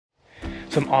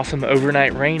some awesome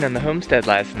overnight rain on the homestead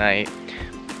last night,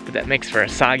 but that makes for a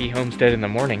soggy homestead in the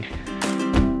morning.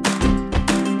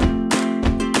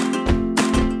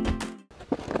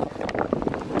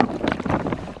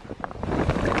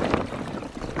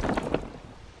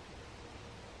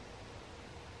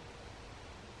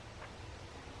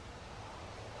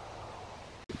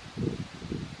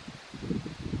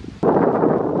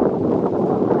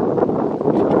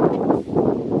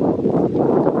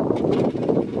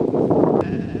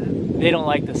 They don't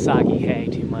like the soggy hay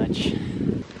too much.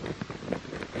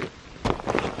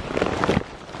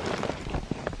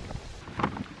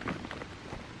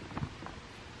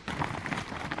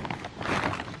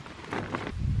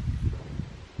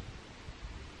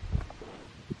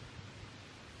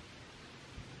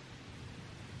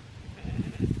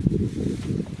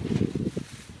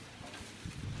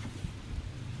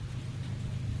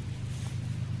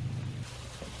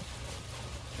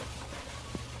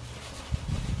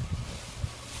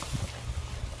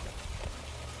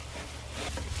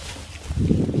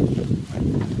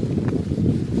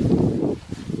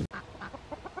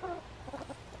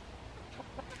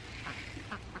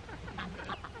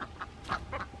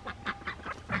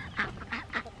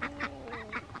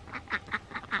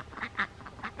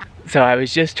 So I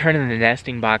was just turning the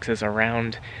nesting boxes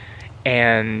around,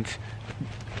 and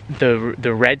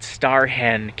the red star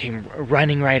hen came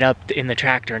running right up in the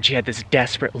tractor, and she had this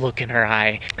desperate look in her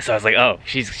eye. So I was like, oh,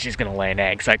 she's gonna lay an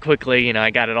egg. So I quickly, you know,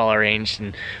 I got it all arranged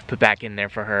and put back in there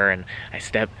for her, and I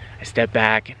stepped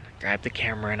back and grabbed the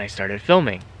camera and I started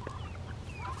filming.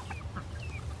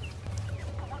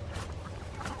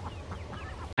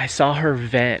 I saw her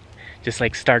vent just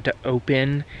like start to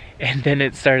open, and then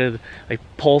it started like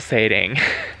pulsating.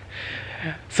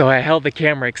 So I held the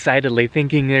camera excitedly,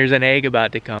 thinking there's an egg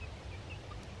about to come.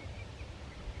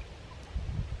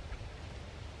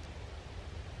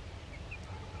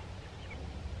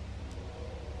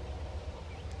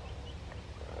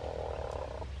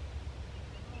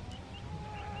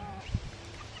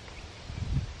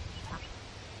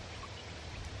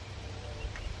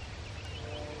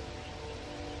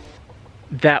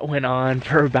 That went on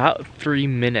for about 3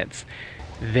 minutes.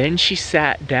 Then she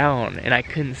sat down and I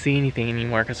couldn't see anything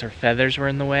anymore because her feathers were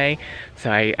in the way.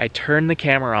 So I turned the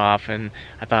camera off and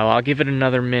I thought, well, I'll give it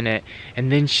another minute.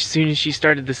 And then as soon as she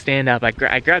started to stand up, I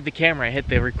grabbed the camera, I hit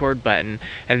the record button,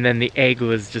 and then the egg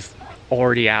was just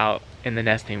already out in the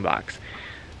nesting box.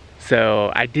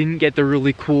 So I didn't get the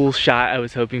really cool shot I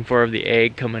was hoping for of the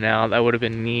egg coming out. That would have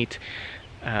been neat.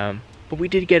 But we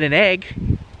did get an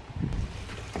egg.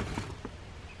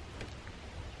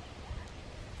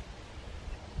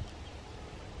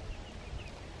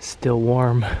 Still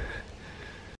warm.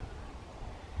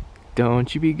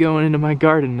 Don't you be going into my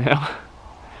garden now.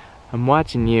 I'm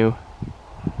watching you.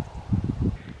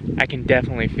 I can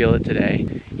definitely feel it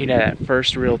today. You know, that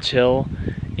first real chill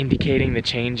indicating the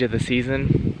change of the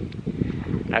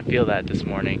season? I feel that this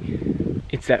morning.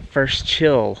 It's that first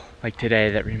chill like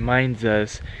today that reminds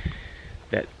us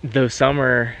that though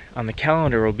summer on the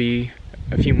calendar will be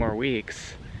a few more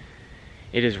weeks,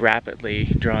 it is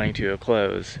rapidly drawing to a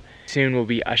close. Soon we'll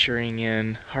be ushering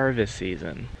in harvest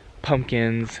season.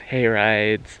 Pumpkins, hay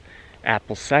rides,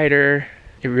 apple cider.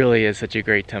 It really is such a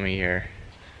great time of year.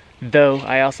 Though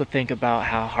I also think about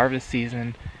how harvest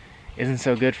season isn't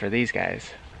so good for these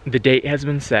guys. The date has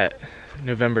been set,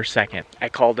 November 2nd. I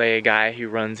called a guy who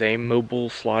runs a mobile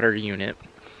slaughter unit,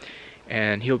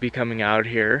 and he'll be coming out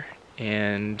here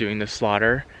and doing the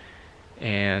slaughter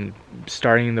and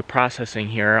starting the processing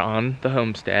here on the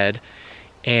homestead,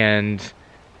 and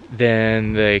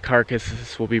then the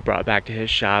carcasses will be brought back to his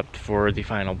shop for the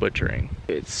final butchering.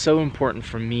 It's so important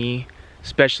for me,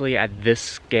 especially at this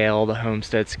scale, the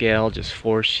homestead scale, just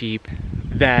 4 sheep,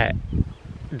 that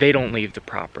they don't leave the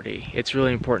property. It's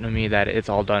really important to me that it's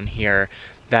all done here.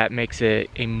 That makes it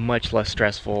a much less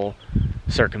stressful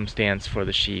circumstance for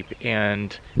the sheep,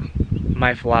 and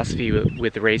my philosophy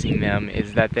with raising them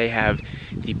is that they have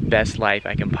the best life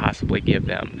I can possibly give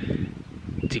them.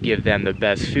 To give them the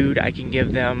best food I can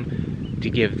give them, to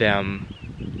give them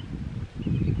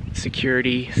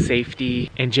security,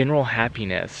 safety, and general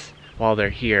happiness while they're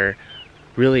here,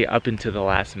 really up until the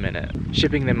last minute.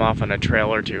 Shipping them off on a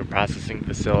trailer to a processing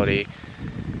facility,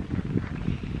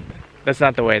 that's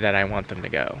not the way that I want them to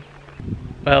go.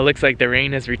 Well, it looks like the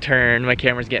rain has returned. My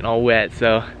camera's getting all wet,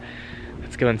 so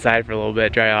let's go inside for a little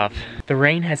bit, dry off. The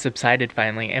rain has subsided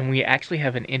finally, and we actually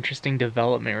have an interesting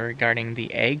development regarding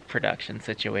the egg production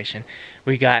situation.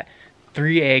 We got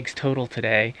 3 eggs total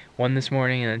today, 1 this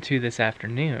morning and then 2 this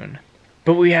afternoon.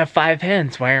 But we have 5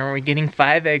 hens. Why aren't we getting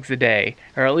 5 eggs a day?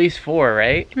 Or at least 4,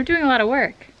 right? We're doing a lot of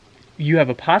work. you have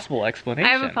a possible explanation.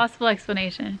 I have a possible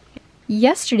explanation.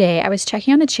 Yesterday, I was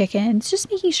checking on the chickens, just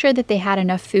making sure that they had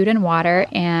enough food and water,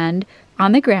 and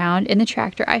on the ground in the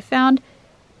tractor, I found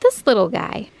this little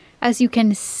guy. As you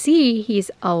can see,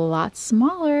 he's a lot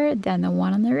smaller than the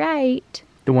one on the right.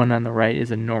 The one on the right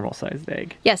is a normal-sized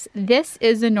egg. Yes, this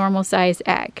is a normal-sized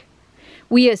egg.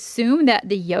 We assume that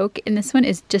the yolk in this one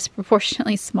is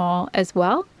disproportionately small as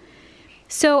well.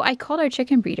 So I called our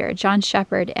chicken breeder, John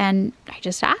Shepard, and I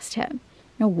just asked him,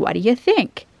 what do you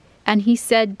think? And he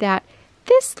said that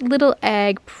this little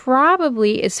egg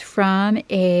probably is from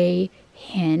a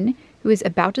hen who is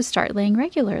about to start laying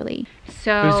regularly.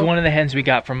 So it was one of the hens we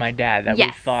got from my dad that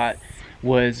we thought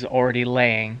was already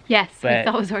laying. Yes, we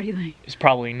thought was already laying. It's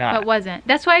probably not. But wasn't.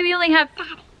 That's why we only have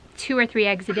 2 or 3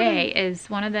 eggs a day, is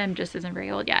one of them just isn't very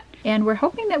old yet. And we're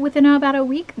hoping that within about a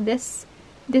week, this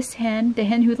hen, the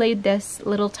hen who laid this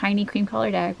little tiny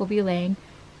cream-colored egg, will be laying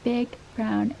big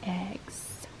brown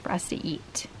eggs for us to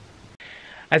eat.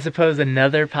 I suppose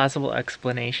another possible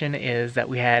explanation is that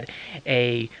we had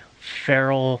a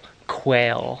feral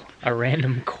quail, a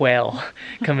random quail,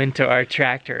 come into our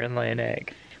tractor and lay an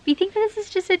egg. We think that this is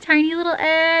just a tiny little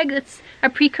egg that's a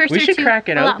precursor to crack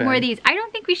it a lot open. more of these. I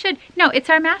don't think we should. No, it's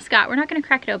our mascot. We're not going to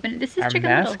crack it open. This is our Chicken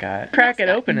mascot. Little. Crack it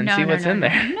open and see what's in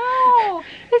there. No,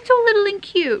 it's so little and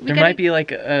cute. There might be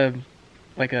like a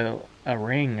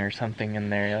ring or something in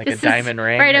there, like a diamond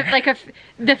ring. Right, like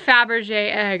the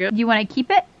Fabergé egg. You want to keep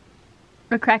it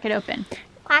or crack it open?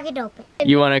 Crack it open.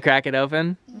 You want to crack it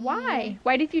open? Why?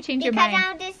 Why did you change your mind? Because I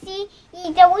want to see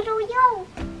the little yolk.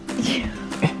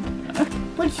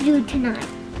 What you do tonight?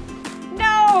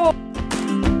 No!